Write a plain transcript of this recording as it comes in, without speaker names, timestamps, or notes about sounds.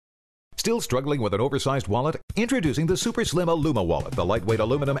Still struggling with an oversized wallet? Introducing the super slim Aluma Wallet, the lightweight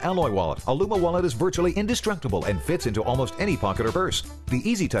aluminum alloy wallet. Aluma Wallet is virtually indestructible and fits into almost any pocket or purse. The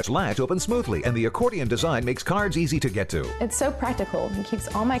easy touch latch opens smoothly, and the accordion design makes cards easy to get to. It's so practical and keeps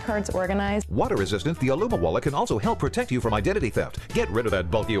all my cards organized. Water resistant, the Aluma Wallet can also help protect you from identity theft. Get rid of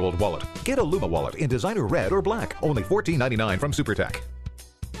that bulky old wallet. Get Aluma Wallet in designer red or black, only $14.99 from SuperTech.